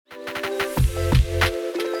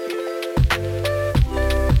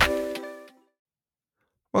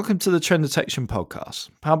Welcome to the Trend Detection Podcast,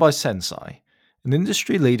 powered by Senseye, an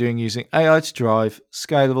industry leader in using AI to drive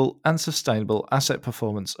scalable and sustainable asset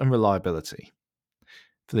performance and reliability.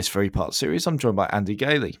 For this three-part series, I'm joined by Andy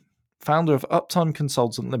Gailey, founder of Uptime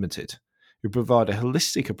Consultant Limited, who provide a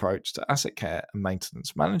holistic approach to asset care and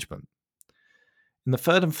maintenance management. In the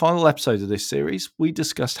third and final episode of this series, we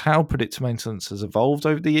discussed how predictive maintenance has evolved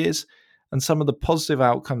over the years and some of the positive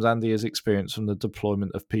outcomes Andy has experienced from the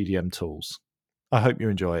deployment of PDM tools. I hope you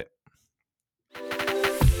enjoy it.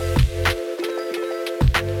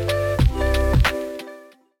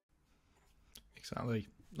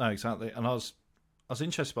 Exactly. And I was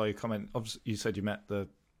interested by your comment. Obviously, you said you met the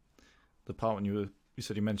part when you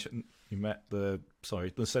said you met the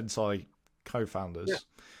Senseye co-founders,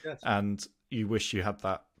 Yes. and you wish you had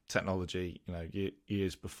that technology,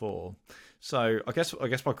 years before. So I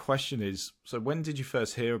guess my question is: so when did you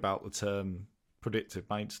first hear about the term predictive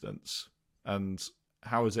maintenance, and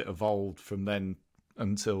how has it evolved from then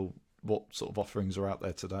until what sort of offerings are out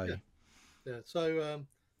there today? Yeah. So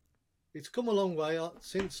it's come a long way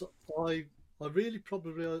since I really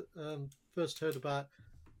probably first heard about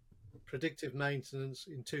predictive maintenance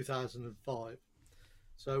in 2005.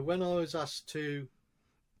 So when I was asked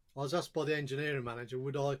by the engineering manager,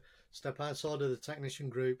 would I step outside of the technician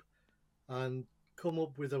group and come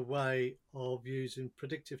up with a way of using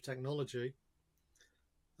predictive technology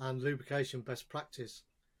and lubrication best practice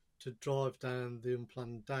to drive down the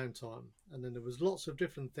unplanned downtime. And then there was lots of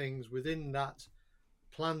different things within that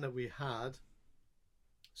plan that we had.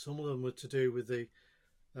 Some of them were to do with the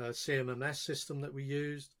CMMS system that we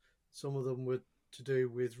used. Some of them were to do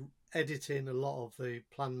with editing a lot of the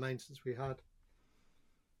planned maintenance we had.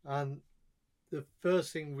 And the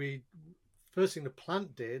first thing the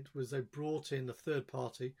plant did was they brought in a third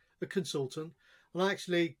party, a consultant.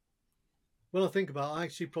 And when I think about it, I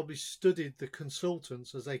actually probably studied the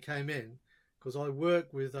consultants as they came in, because I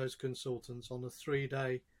worked with those consultants on a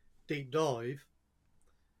 3-day deep dive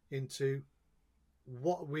into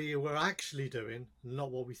what we were actually doing,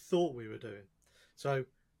 not what we thought we were doing. So,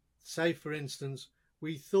 say for instance,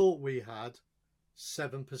 we thought we had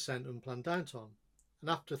 7% unplanned downtime. And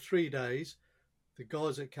after 3 days, the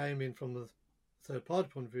guys that came in from the third party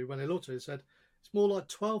point of view, when they looked at it, said it's more like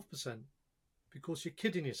 12%, because you're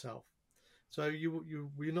kidding yourself. So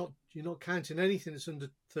you're not counting anything that's under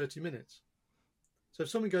 30 minutes. So if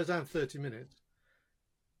something goes down 30 minutes,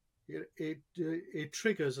 it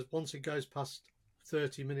triggers once it goes past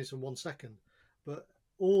 30 minutes and 1 second. But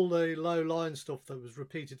all the low line stuff that was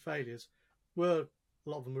repeated failures a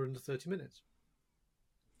lot of them were under 30 minutes.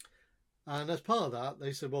 And as part of that,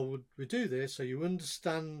 they said, well, we do this so you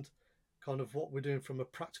understand kind of what we're doing from a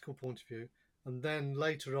practical point of view. And then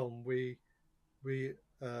later on, we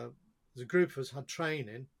as a group of us had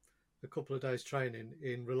training, a couple of days training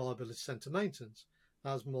in reliability centre maintenance.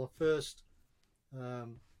 That was my first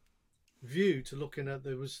view to looking at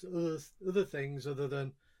there was other things other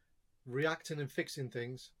than reacting and fixing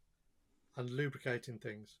things and lubricating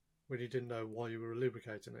things when you didn't know why you were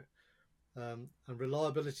lubricating it. And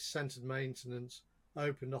reliability centred maintenance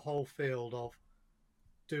opened a whole field of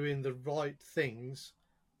doing the right things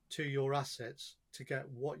to your assets to get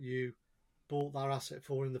what you bought that asset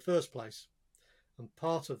for in the first place. And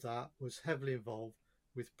part of that was heavily involved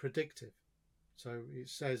with predictive. So it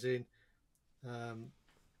says in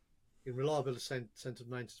reliability centred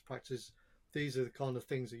maintenance practice, these are the kind of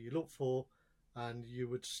things that you look for, and you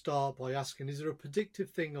would start by asking, is there a predictive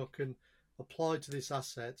thing I can apply to this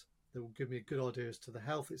asset that will give me a good idea as to the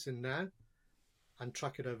health it's in now and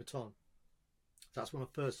track it over time? That's when I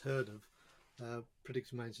first heard of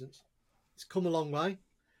predictive maintenance. It's come a long way.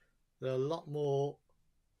 There are a lot more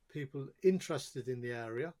people interested in the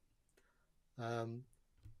area. I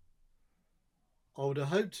would have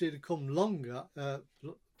hoped it had come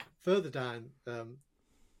further down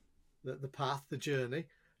the path, the journey.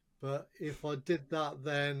 But if I did that,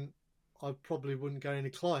 then I probably wouldn't get any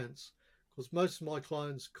clients, because most of my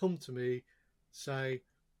clients come to me, say,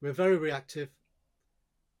 we're very reactive.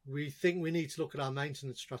 We think we need to look at our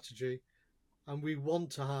maintenance strategy, and we want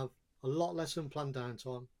to have a lot less unplanned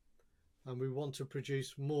downtime, and we want to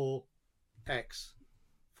produce more X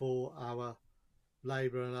for our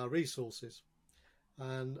labour and our resources.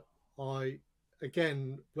 And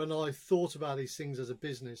when I thought about these things as a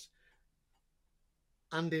business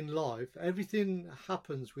and in life, everything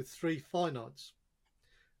happens with 3 finites.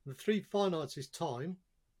 The 3 finites is time.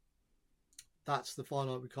 That's the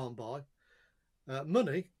finite we can't buy.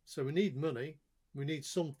 Money. So we need money. We need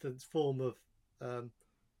some form of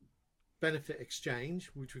benefit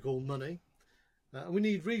exchange, which we call money. And we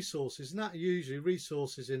need resources, and that usually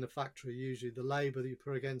resources in a factory, usually the labour that you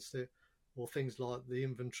put against it, or things like the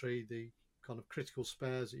inventory, the kind of critical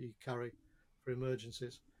spares that you carry for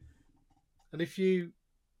emergencies. And if you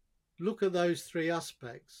look at those three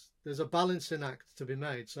aspects, there's a balancing act to be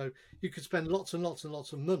made. So you could spend lots and lots and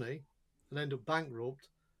lots of money and end up bankrupt.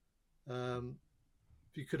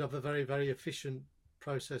 You could have a very, very efficient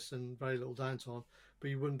process and very little downtime, but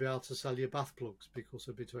you wouldn't be able to sell your bath plugs because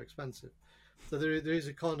it'd be too expensive. So there is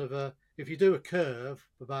a kind of a, if you do a curve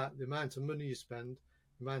about the amount of money you spend,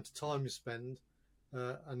 the amount of time you spend,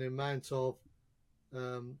 and the amount of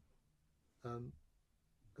um,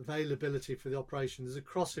 availability for the operation, there's a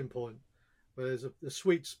crossing point where there's a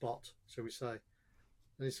sweet spot, shall we say.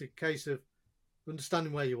 And it's a case of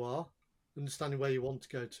understanding where you are, understanding where you want to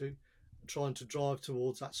go to, and trying to drive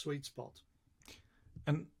towards that sweet spot.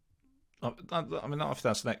 And I mean, I think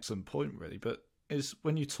that's an excellent point, really. But is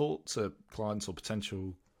when you talk to clients or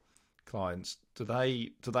potential clients, do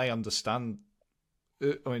they understand?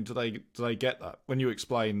 I mean, do they get that when you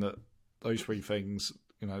explain that those three things,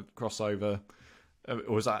 cross over,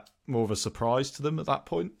 or is that more of a surprise to them at that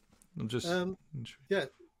point? I'm just yeah.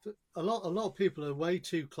 A lot of people are way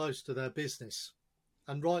too close to their business,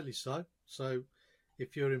 and rightly so. So,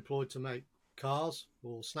 if you're employed to make cars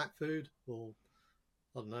or snack food or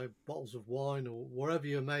I don't know, bottles of wine or whatever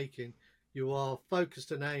you're making, you are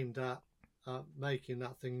focused and aimed at making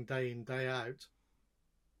that thing day in, day out.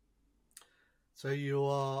 So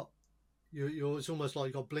you're it's almost like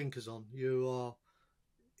you've got blinkers on. You are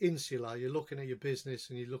insular. You're looking at your business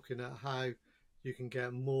and you're looking at how you can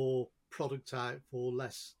get more product out for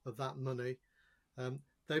less of that money.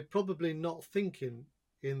 They're probably not thinking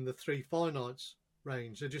in the three finites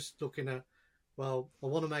range. They're just looking at, well, I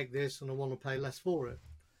want to make this and I want to pay less for it.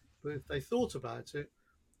 But if they thought about it,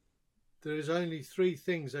 there is only three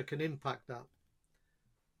things that can impact that.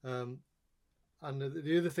 And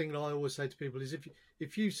the other thing that I always say to people is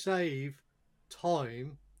if you save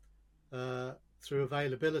time through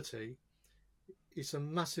availability, it's a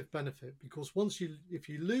massive benefit, because if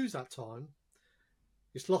you lose that time,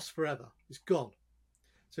 it's lost forever. It's gone.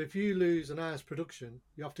 So if you lose an hour's production,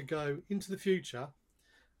 you have to go into the future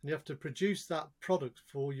and you have to produce that product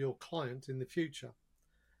for your client in the future.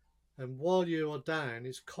 And while you are down,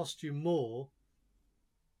 it's cost you more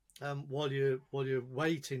while you're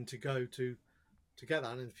waiting to go to get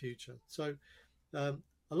that in the future. So a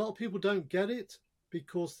lot of people don't get it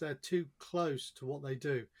because they're too close to what they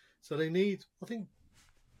do. So I think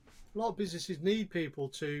a lot of businesses need people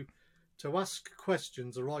to ask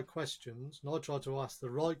questions, the right questions. And I try to ask the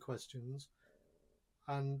right questions.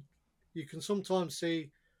 And you can sometimes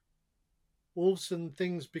see all of a sudden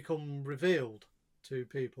things become revealed to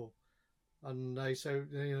people. And they say,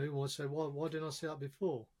 want to say, why didn't I see that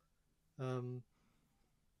before?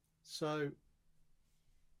 So,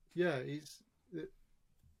 yeah,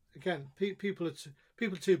 again, people are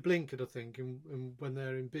too blinkered, I think, when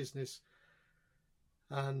they're in business,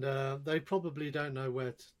 and they probably don't know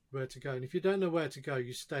where to go. And if you don't know where to go,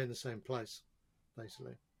 you stay in the same place,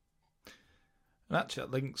 basically. And actually,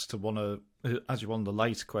 that links to one of the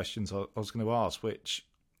later questions I was going to ask, which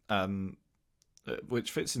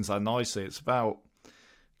fits into that nicely. It's about,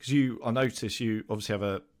 because I notice you obviously have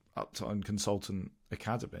a Uptime Consultant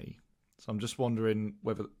Academy, so I'm just wondering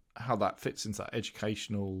how that fits into that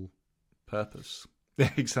educational purpose. Yeah,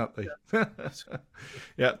 exactly. Yeah,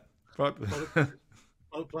 yeah. Right.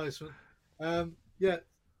 Product placement. Yeah.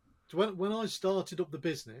 When I started up the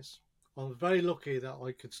business, I was very lucky that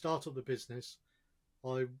I could start up the business.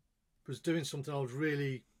 I was doing something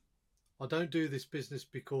I don't do this business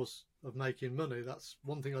because of making money. That's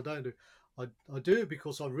one thing I don't do. I do it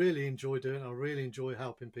because I really enjoy doing it. I really enjoy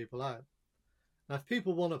helping people out. Now, if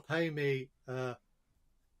people want to pay me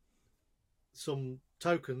some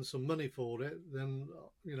tokens, some money for it, then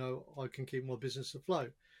I can keep my business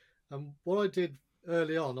afloat. And what I did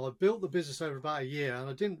early on, I built the business over about a year, and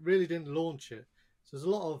I didn't launch it. So there's a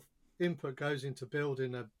lot of input goes into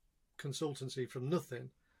building a consultancy from nothing.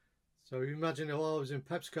 So imagine if I was in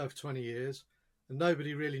PepsiCo for 20 years and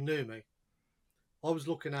nobody really knew me. I was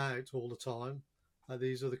looking out all the time at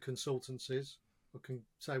these other consultancies. I can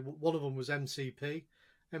say one of them was MCP.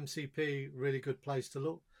 MCP, really good place to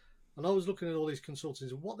look. And I was looking at all these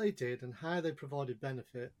consultancies and what they did and how they provided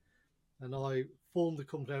benefit. And I formed the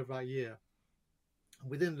company over about a year.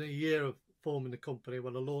 Within a year of forming the company,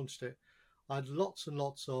 when I launched it, I had lots and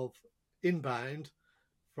lots of inbound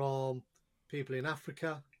from people in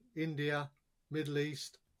Africa, India, Middle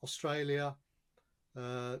East, Australia,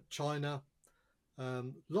 China.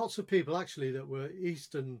 Lots of people actually that were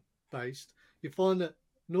Eastern based. You find that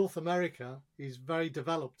North America is very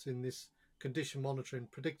developed in this condition monitoring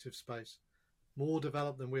predictive space, more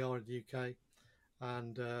developed than we are in the UK,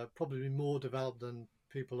 and probably more developed than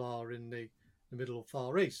people are in the Middle or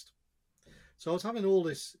Far East. So I was having all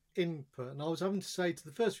this input, and I was having to say to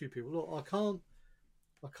the first few people, look,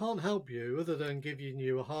 I can't help you other than giving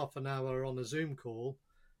you a half an hour on a Zoom call,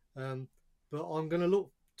 but I'm going to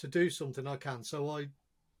look to do something I can. So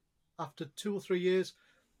after 2 or 3 years,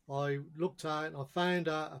 I looked out and I found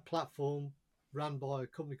out a platform run by a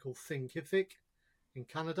company called Thinkific in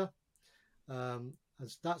Canada.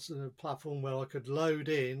 As that's a platform where I could load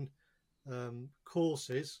in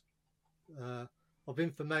courses of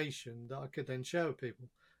information that I could then share with people.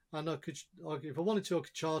 And if I wanted to, I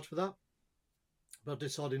could charge for that, but I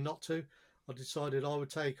decided not to. I decided I would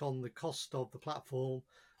take on the cost of the platform,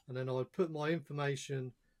 and then I would put my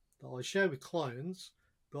information that I share with clients,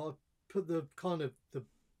 but I put the kind of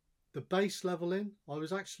the base level in. I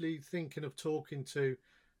was actually thinking of talking to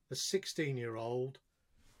a 16-year-old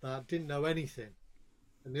that didn't know anything.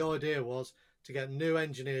 And the idea was to get new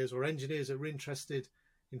engineers or engineers that were interested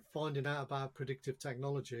in finding out about predictive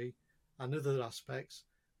technology and other aspects,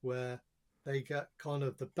 where they get kind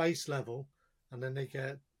of the base level, and then they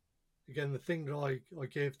get, again, the thing that I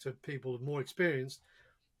give to people more experienced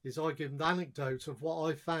is I give them anecdotes of what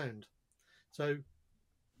I found. So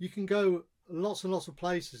you can go lots and lots of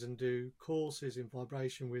places and do courses in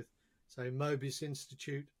vibration with, say, Mobius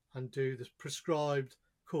Institute, and do the prescribed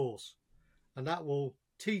course, and that will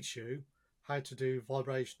teach you how to do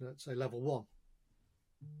vibration at, say, level 1.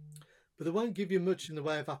 But they won't give you much in the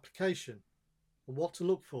way of application and what to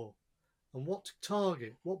look for and what to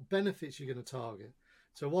target, what benefits you're going to target.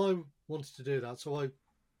 So I wanted to do that. So I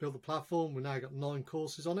built the platform. We've now got 9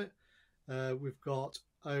 courses on it. We've got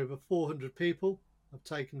over 400 people have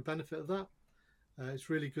taken the benefit of that.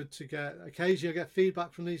 It's really good to get, occasionally I get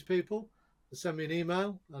feedback from these people. They send me an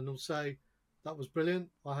email and they'll say, that was brilliant.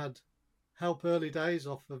 I had help early days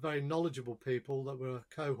off of very knowledgeable people that were a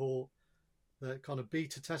cohort that kind of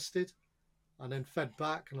beta tested and then fed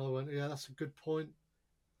back. And I went, yeah, that's a good point.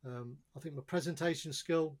 I think my presentation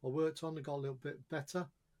skill I worked on and got a little bit better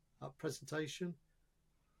at presentation.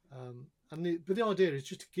 But the idea is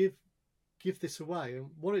just to give this away.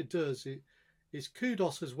 And what it does is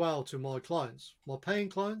kudos as well to my clients, my paying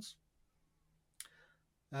clients.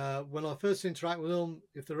 When I first interact with them,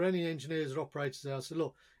 if there are any engineers or operators there, I said,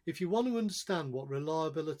 look, if you want to understand what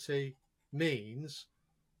reliability means,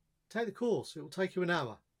 take the course. It will take you an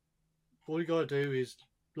hour. All you got to do is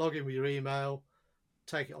log in with your email,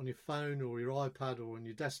 take it on your phone or your iPad or on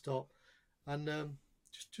your desktop, and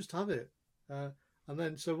just have it. And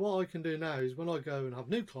then, so what I can do now is when I go and have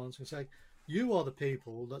new clients, I say, you are the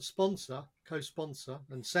people that co-sponsor,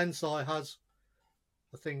 and Senseye has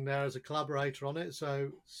a thing there as a collaborator on it.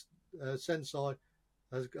 So Senseye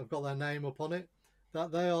I've got their name up on it,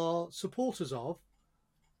 that they are supporters of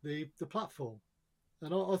the platform.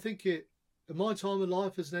 And I think in my time of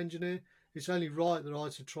life as an engineer, it's only right that I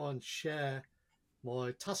should try and share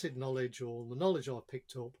my tacit knowledge or the knowledge I've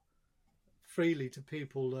picked up freely to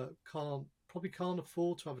people that probably can't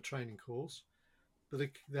afford to have a training course, but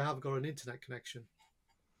they have got an internet connection.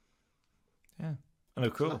 Yeah, and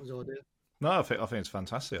of course, so that was the idea. No, I think it's a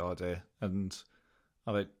fantastic idea, and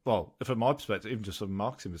I mean, well, from my perspective, even just from a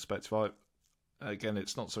marketing perspective, again,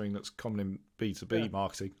 it's not something that's common in B2B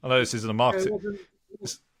marketing. I know this isn't a marketing,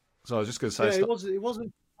 so I was just going to say, it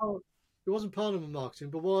wasn't part of my marketing.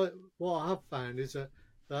 But what I have found is that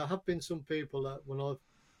there have been some people that when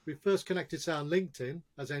we first connected, say, on LinkedIn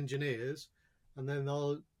as engineers, and then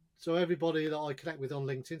so everybody that I connect with on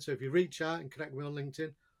LinkedIn. So if you reach out and connect with me on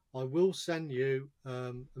LinkedIn, I will send you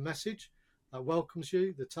a message that welcomes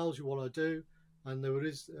you, that tells you what I do, and there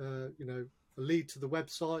is a lead to the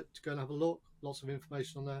website to go and have a look. Lots of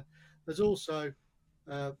information on there. There's also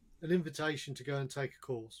an invitation to go and take a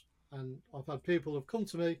course, and I've had people have come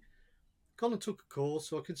to me, gone and took a course,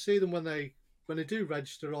 so I can see them when they do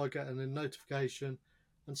register. I get a notification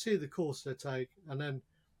and see the course they take, and then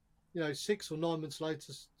 6 or 9 months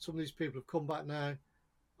later, some of these people have come back now,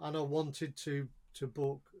 and I wanted to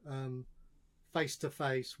book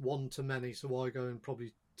face-to-face, one-to-many. So I go and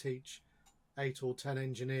probably teach 8 or 10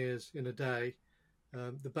 engineers in a day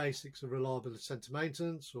the basics of reliability center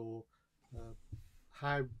maintenance, or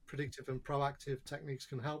how predictive and proactive techniques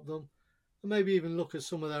can help them, and maybe even look at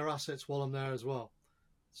some of their assets while I'm there as well.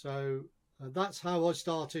 So that's how I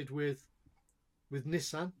started with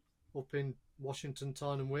Nissan up in Washington,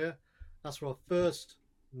 Tyne and Wear. That's where I first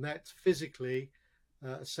met physically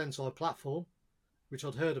a Senseye platform, which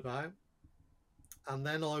I'd heard about. And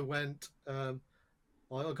then I went,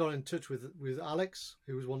 I got in touch with Alex,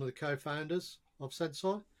 who was one of the co-founders of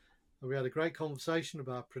Senseye, and we had a great conversation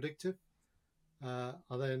about predictive. I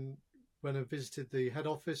then went and visited the head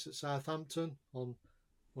office at Southampton when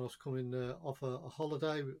I was coming off a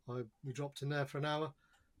holiday. We dropped in there for an hour.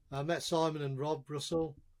 I met Simon and Rob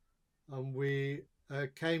Russell, and we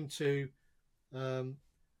came to an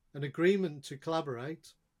agreement to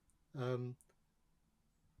collaborate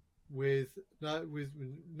with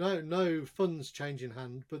no funds changing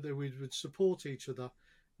hand, but that we would support each other.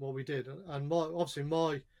 What we did, and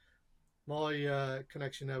my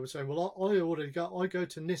connection there was saying, well, I go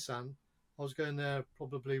to Nissan. I was going there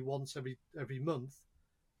probably once every month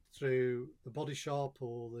through the body shop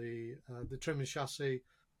or the trim and chassis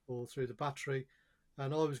or through the battery,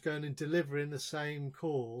 and I was going and delivering the same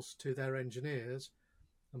calls to their engineers,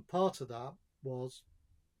 and part of that was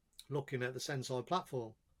looking at the Senseye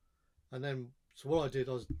platform. And then, so what I did,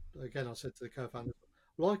 I said to the co-founder,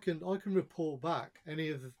 well, I can report back any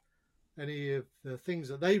of the things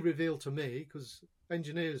that they reveal to me, because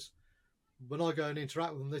engineers, when I go and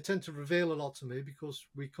interact with them, they tend to reveal a lot to me because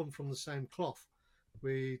we come from the same cloth,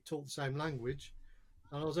 we talk the same language,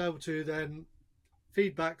 and I was able to then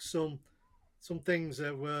feedback some things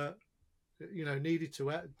that were, needed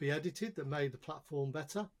to be edited that made the platform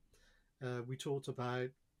better. We talked about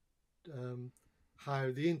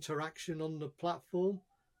how the interaction on the platform,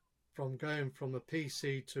 from going from a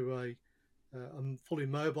PC to a fully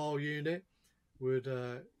mobile unit, would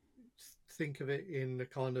think of it in a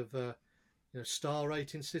kind of star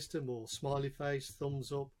rating system or smiley face,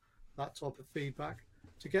 thumbs up, that type of feedback,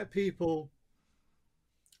 to get people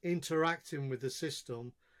interacting with the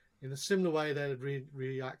system in a similar way they would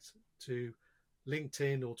react to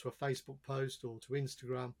LinkedIn or to a Facebook post or to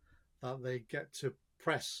Instagram, that they get to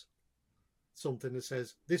press something that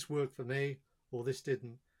says this worked for me or this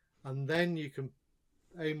didn't, and then you can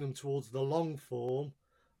aim them towards the long form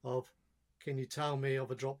of, can you tell me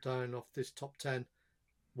of a drop down of this top 10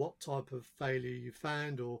 what type of failure you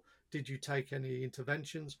found, or did you take any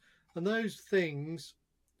interventions? And those things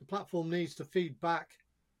the platform needs to feed back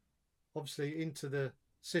obviously into the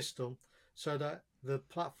system so that the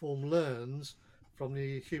platform learns from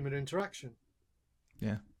the human interaction.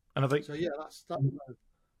 Yeah. And I think that's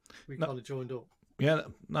we kind of joined up. Yeah,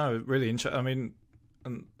 no, really interesting. I mean,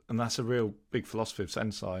 and that's a real big philosophy of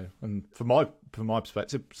Senseye. And from my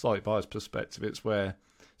perspective, slightly biased perspective, it's where it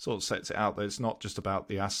sort of sets it out that it's not just about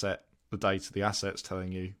the asset, the data the asset's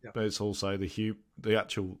telling you, but it's also the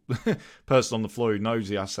actual person on the floor who knows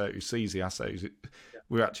the asset, who sees the asset.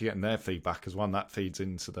 We're actually getting their feedback as well, and that feeds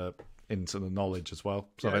into the knowledge as well.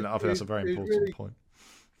 So I think that's a very important point.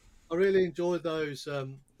 I really enjoyed those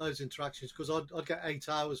interactions, because I'd get 8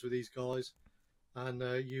 hours with these guys, and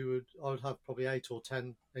I would have probably 8 or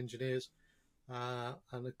 10 engineers,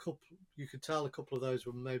 and you could tell a couple of those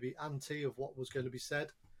were maybe anti of what was going to be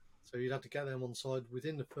said, so you'd have to get them on side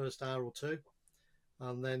within the first hour or two,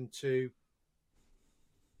 and then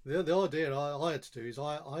the idea I had to do is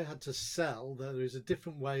I had to sell that there is a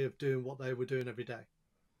different way of doing what they were doing every day.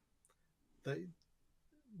 That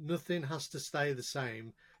nothing has to stay the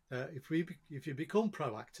same. If you become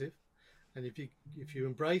proactive, and if you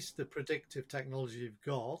embrace the predictive technology you've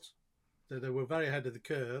got, that they were very ahead of the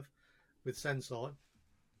curve with Senseye,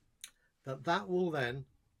 that will then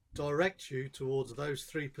direct you towards those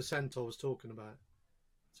 3% I was talking about.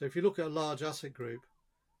 So if you look at a large asset group,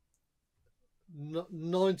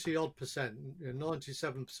 90 odd percent,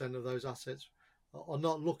 97% of those assets are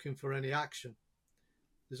not looking for any action.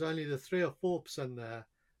 There's only the 3 or 4% there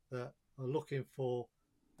that are looking for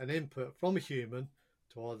an input from a human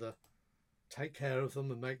to either take care of them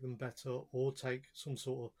and make them better, or take some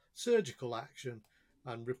sort of surgical action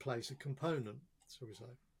and replace a component, so we say.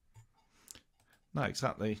 No,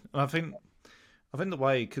 exactly. And I think the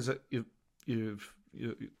way, because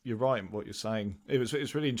you're right in what you're saying.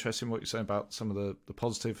 It's really interesting what you're saying about some of the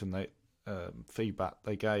positive and the feedback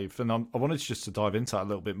they gave, and I wanted just to dive into that a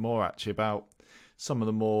little bit more actually, about some of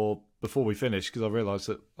the more, before we finish, because I realise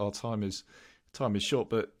that our time is short.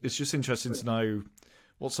 But it's just interesting to know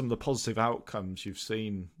what some of the positive outcomes you've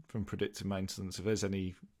seen from predictive maintenance, if there's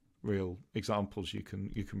any real examples you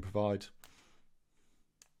can provide.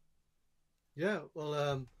 Yeah,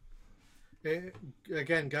 well,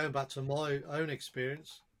 again, going back to my own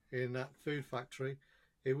experience in that food factory,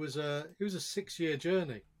 it was a 6-year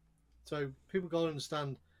journey. So people got to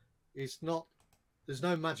understand, there's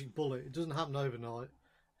no magic bullet. It doesn't happen overnight.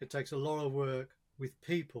 It takes a lot of work with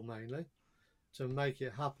people mainly to make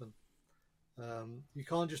it happen. You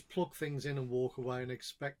can't just plug things in and walk away and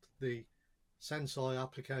expect the Senseye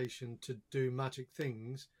application to do magic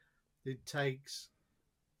things. It takes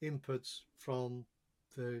inputs from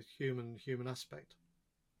the human aspect.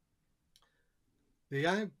 The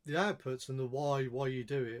outputs and the why you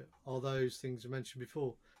do it are those things I mentioned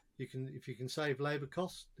before. If you can save labour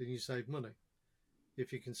costs, then you save money.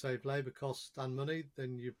 If you can save labour costs and money,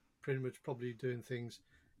 then you're pretty much probably doing things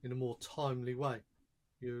in a more timely way.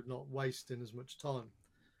 You're not wasting as much time.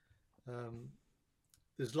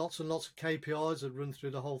 There's lots and lots of KPIs that run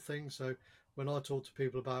through the whole thing. So when I talk to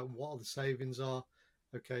people about what the savings are,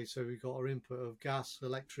 okay, so we've got our input of gas,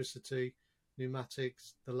 electricity,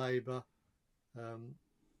 pneumatics, the labour,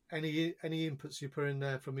 any inputs you put in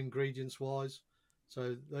there from ingredients wise.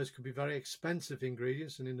 So those could be very expensive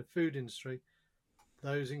ingredients, and in the food industry,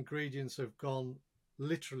 those ingredients have gone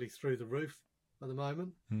literally through the roof at the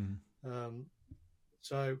moment.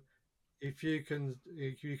 So if you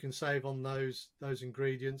can save on those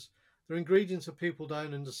ingredients, they're ingredients that people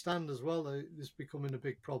don't understand as well. It's becoming a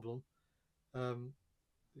big problem.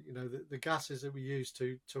 The gases that we use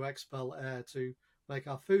to expel air to make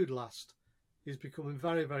our food last is becoming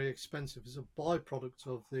very, very expensive as a byproduct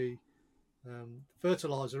of the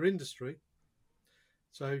fertilizer industry.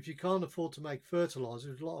 So if you can't afford to make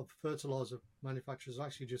fertilizer, a lot of fertilizer manufacturers are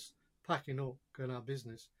actually just packing up, going out of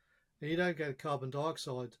business. And you don't get carbon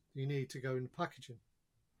dioxide you need to go in packaging.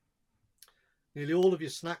 Nearly all of your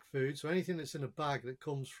snack food, so anything that's in a bag that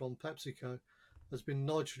comes from PepsiCo, has been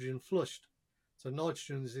nitrogen flushed. So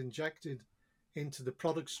nitrogen is injected into the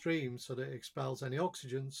product stream so that it expels any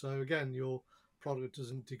oxygen. So again, your product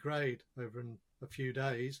doesn't degrade over a few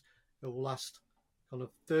days. It will last kind of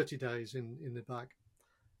 30 days in the bag.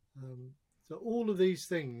 So all of these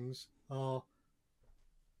things are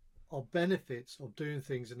benefits of doing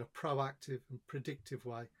things in a proactive and predictive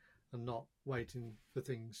way and not waiting for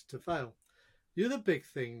things to fail. The other big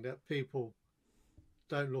thing that people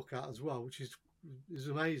don't look at as well, which is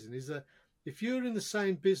amazing, is that if you're in the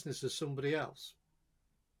same business as somebody else,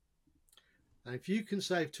 and if you can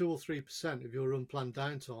save 2 or 3% of your unplanned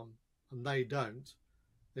downtime and they don't,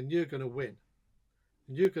 then you're going to win.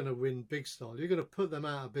 And you're going to win big style. You're going to put them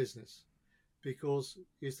out of business, because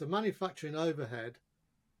it's the manufacturing overhead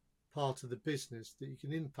part of the business that you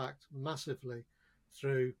can impact massively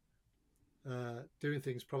through doing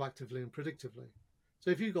things proactively and predictively. So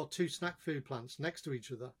if you've got two snack food plants next to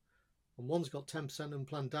each other, and one's got 10%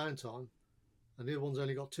 unplanned downtime and the other one's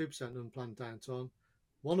only got 2% unplanned downtime,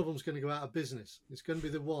 one of them's going to go out of business. It's going to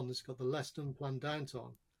be the one that's got the less unplanned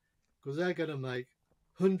downtime, because they're going to make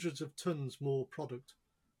hundreds of tons more product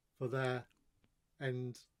for their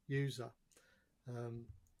end user.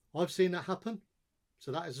 I've seen that happen.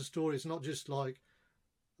 So that is a story. It's not just like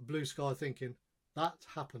a blue sky thinking. That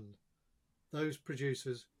happened. Those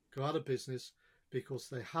producers go out of business because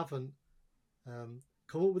they haven't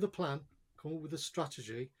come up with a plan, come up with a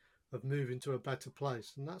strategy of moving to a better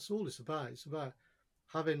place. And that's all it's about. It's about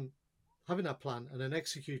having that plan and then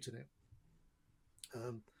executing it.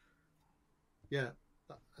 And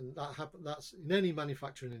that happen. That's in any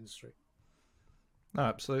manufacturing industry. No,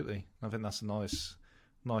 absolutely. I think that's a nice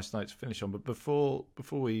note to finish on. But before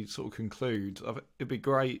we sort of conclude, it'd be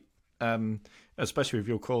great, especially with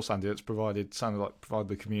your course, Andy, it's provided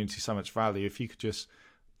the community so much value. If you could just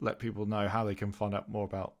let people know how they can find out more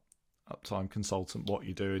about Uptime Consultant, what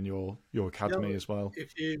you do in your academy as well.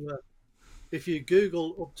 If you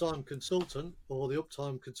Google Uptime Consultant or the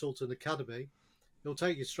Uptime Consultant Academy, it'll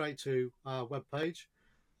take you straight to our webpage.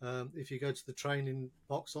 If you go to the training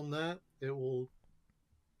box on there, it will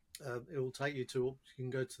take you to, you can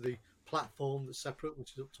go to the platform that's separate,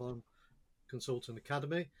 which is Uptime Consultant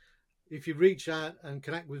Academy. If you reach out and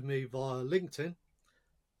connect with me via LinkedIn,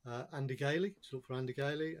 Andy Gailey, just look for Andy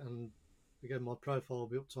Gailey, and again, my profile will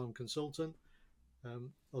be Uptime Consultant.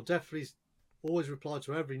 I'll definitely always reply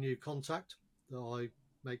to every new contact that I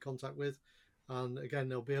make contact with. And again,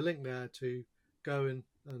 there'll be a link there to go in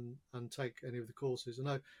and take any of the courses. I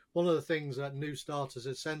know one of the things that new starters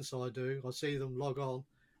at Senseye do, I see them log on,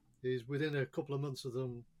 is within a couple of months of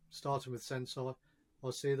them starting with Senseye, I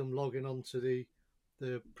see them logging on to the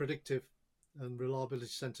predictive and reliability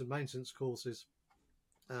centered maintenance courses.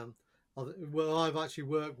 Well, I've actually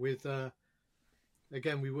worked with,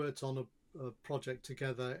 again, we worked on a project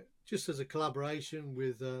together just as a collaboration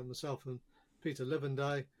with myself and Peter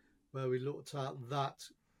Livenday, where we looked at that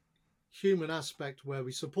human aspect where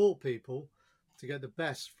we support people to get the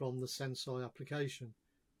best from the Senseye application.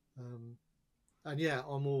 And yeah,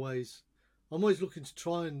 I'm always looking to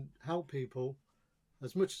try and help people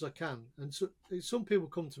as much as I can. And so, some people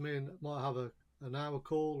come to me and might have an hour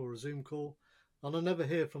call or a Zoom call, and I never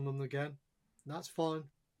hear from them again. That's fine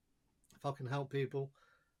if I can help people.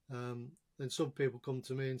 Then some people come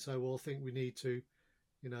to me and say, well, I think we need to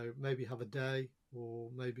maybe have a day, or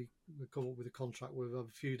maybe we come up with a contract where we have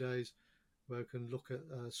a few days where we can look at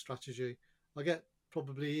strategy. I get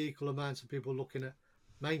probably equal amounts of people looking at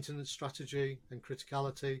maintenance strategy and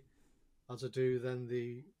criticality as I do then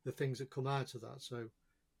the things that come out of that. So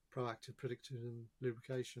proactive, predictive, and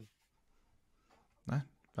lubrication. No,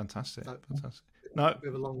 fantastic. So, Fantastic. No, we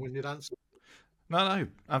have a long-winded answer. No,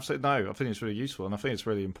 absolutely no. I think it's really useful, and I think it's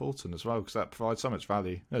really important as well, because that provides so much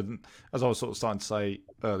value. And as I was sort of starting to say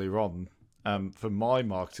earlier on, from my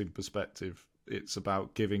marketing perspective, it's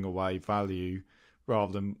about giving away value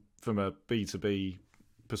rather than from a B2B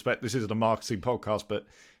perspective. This isn't a marketing podcast, but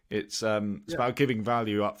it's about giving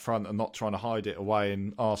value up front and not trying to hide it away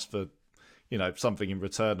and ask for something in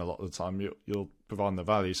return. A lot of the time, you're providing the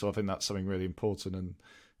value. So I think that's something really important and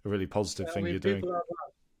a really positive thing you're doing.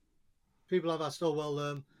 People have asked, oh,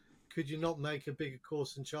 well, could you not make a bigger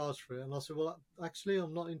course and charge for it? And I said, well, actually,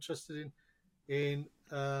 I'm not interested in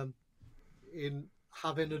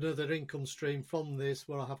having another income stream from this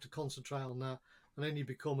where I have to concentrate on that. And then you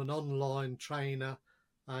become an online trainer,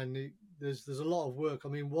 and there's a lot of work. I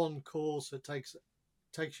mean, one course that takes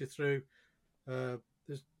you through,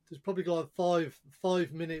 there's probably like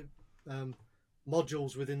 5-minute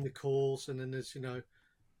modules within the course, and then there's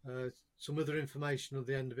some other information at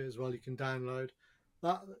the end of it as well you can download.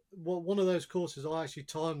 One of those courses, I actually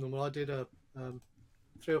timed them. I did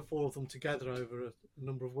 3 or 4 of them together over a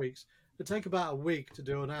number of weeks. It take about a week to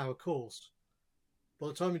do an hour course. By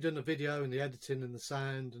the time you've done the video and the editing and the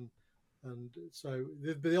sound, and so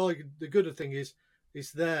the good thing is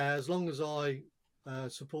it's there as long as I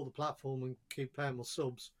support the platform and keep paying my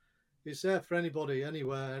subs. It's there for anybody,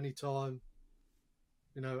 anywhere, anytime.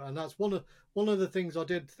 And that's one of the things I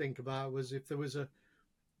did think about was if there was I've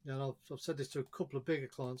said this to a couple of bigger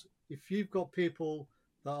clients, if you've got people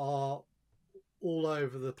that are all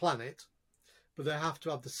over the planet, but they have to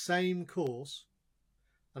have the same course,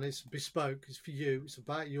 and it's bespoke, it's for you, it's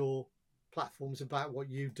about your platform, it's about what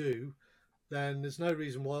you do, then there's no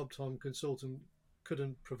reason why Uptime Consultant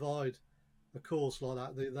couldn't provide a course like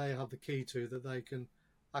that they have the key to, that they can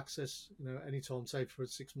access anytime, say for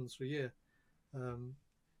 6 months or a year.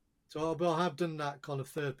 So I have done that kind of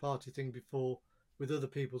third-party thing before with other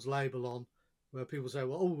people's label on, where people say,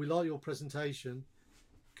 well, we like your presentation.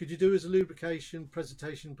 Could you do as a lubrication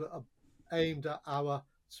presentation, but aimed at our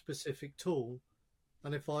specific tool?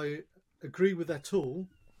 And if I agree with their tool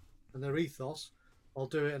and their ethos, I'll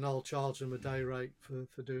do it, and I'll charge them a day rate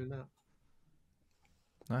for doing that.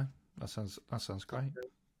 No, that sounds great.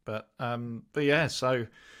 But yeah, so...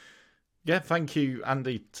 Yeah, thank you,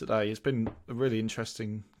 Andy, today. It's been a really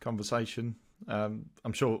interesting conversation.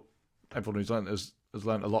 I'm sure everyone who's learned has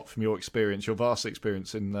learned a lot from your experience, your vast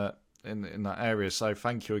experience in that area. So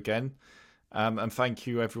thank you again. And thank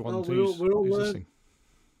you, everyone who's listening.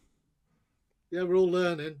 Yeah, we're all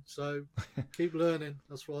learning, so keep learning.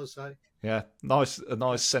 That's what I say. Yeah, a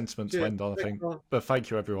nice sentiment to end on, I think. But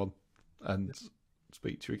thank you, everyone, and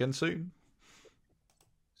speak to you again soon.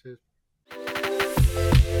 Cheers.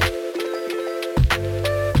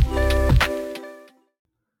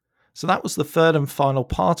 So that was the third and final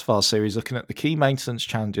part of our series looking at the key maintenance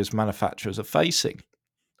challenges manufacturers are facing.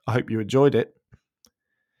 I hope you enjoyed it.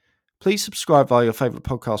 Please subscribe via your favourite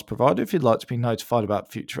podcast provider if you'd like to be notified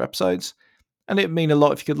about future episodes, and it would mean a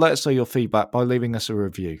lot if you could let us know your feedback by leaving us a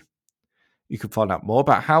review. You can find out more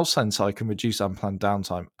about how Senseye can reduce unplanned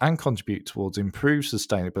downtime and contribute towards improved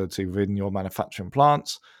sustainability within your manufacturing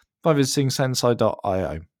plants by visiting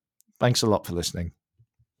senseye.io. Thanks a lot for listening.